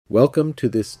Welcome to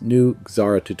this new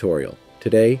Xara tutorial.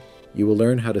 Today, you will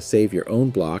learn how to save your own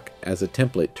block as a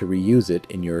template to reuse it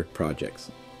in your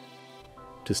projects.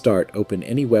 To start, open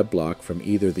any web block from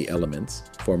either the Elements,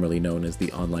 formerly known as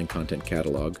the Online Content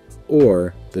Catalog,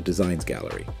 or the Designs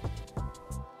Gallery.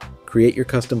 Create your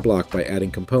custom block by adding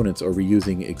components or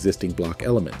reusing existing block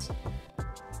elements.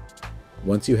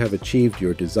 Once you have achieved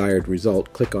your desired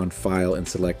result, click on File and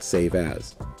select Save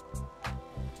As.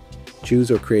 Choose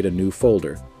or create a new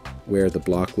folder, where the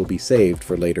block will be saved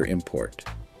for later import.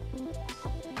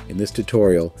 In this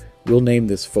tutorial, we'll name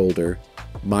this folder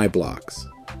My Blocks.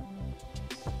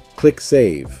 Click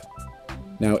Save.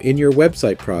 Now in your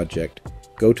website project,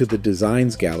 go to the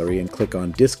Designs Gallery and click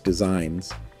on Disk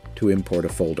Designs to import a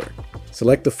folder.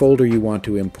 Select the folder you want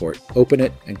to import, open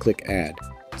it, and click Add,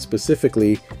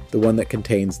 specifically the one that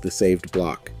contains the saved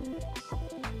block.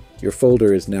 Your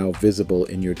folder is now visible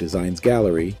in your Designs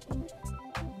Gallery.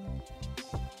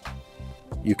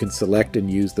 You can select and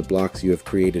use the blocks you have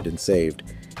created and saved.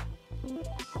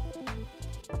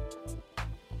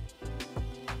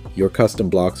 Your custom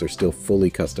blocks are still fully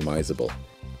customizable.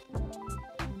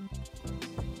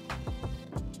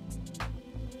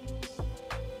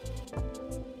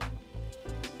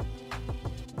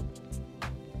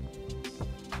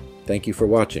 Thank you for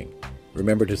watching.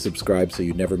 Remember to subscribe so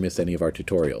you never miss any of our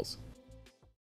tutorials.